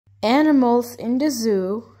animals in the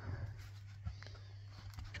zoo.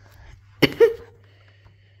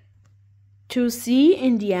 To see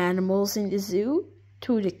in the animals in the zoo,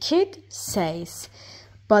 to the kid says,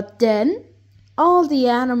 but then all the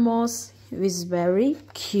animals is very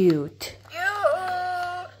cute.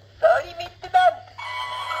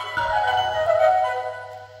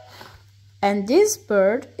 And this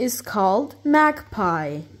bird is called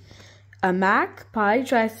magpie. A magpie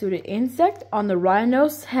tries to the insect on the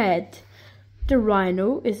rhino's head. The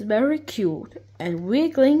rhino is very cute and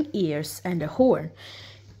wiggling ears and a horn.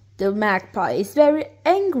 The magpie is very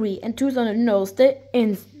angry and chews on the nose the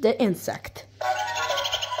insect.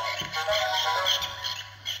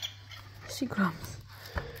 She grumbles.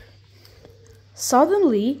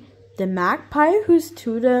 Suddenly, the magpie goes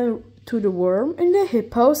to the worm in the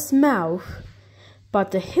hippo's mouth.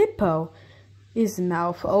 But the hippo, his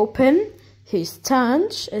mouth open, his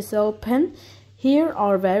tongue is open. Here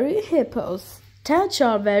are very hippos. Tongues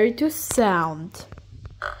are very to sound.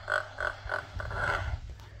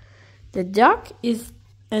 The duck is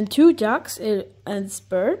and two ducks and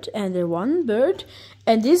bird and the one bird,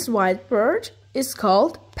 and this white bird is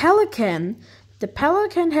called pelican. The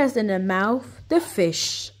pelican has in the mouth the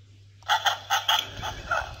fish.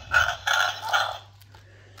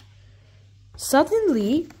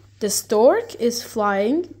 Suddenly, the stork is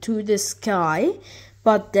flying to the sky,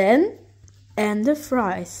 but then and the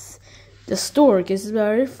fries. The stork is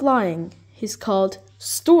very flying. He's called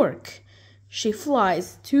stork. She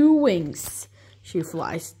flies 2 wings. She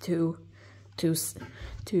flies to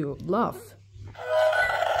love.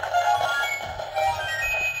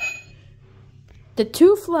 The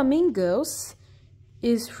 2 flamingos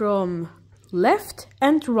is from left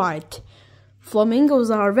and right.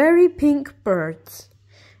 Flamingos are very pink birds.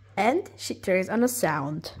 And she turns on a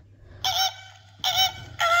sound.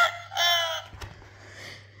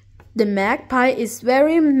 The magpie is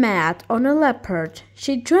very mad on a leopard.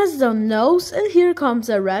 She draws her nose and here comes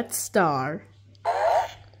a red star.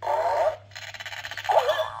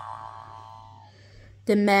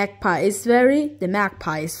 The magpie is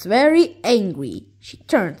very angry. She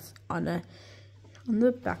turns on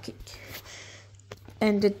the bucket.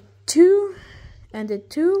 And the two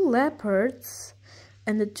leopards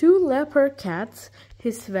and the 2 leopard cats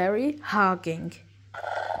is very hugging.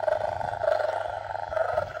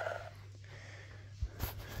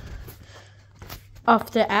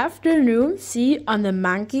 Of the afternoon, see on the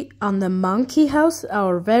monkey house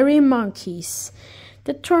are very monkeys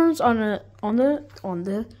that turns on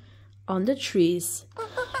the trees.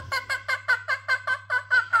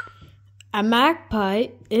 A magpie,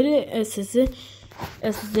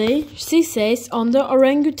 she says on the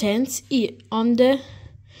orangutan's ear, on the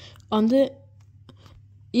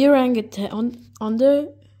orangutan on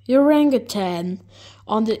the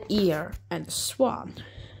ear, and the swan.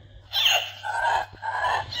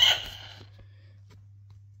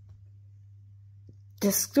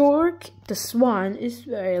 The stork, the swan is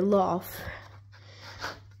very love.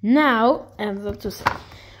 Now,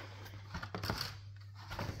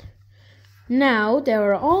 now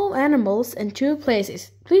there are all animals in 2 places.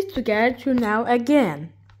 Please together to now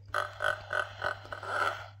again.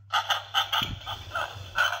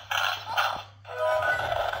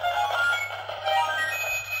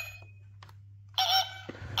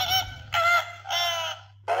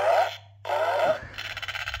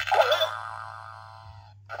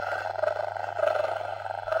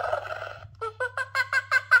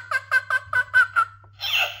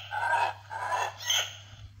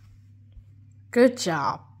 Good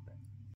job.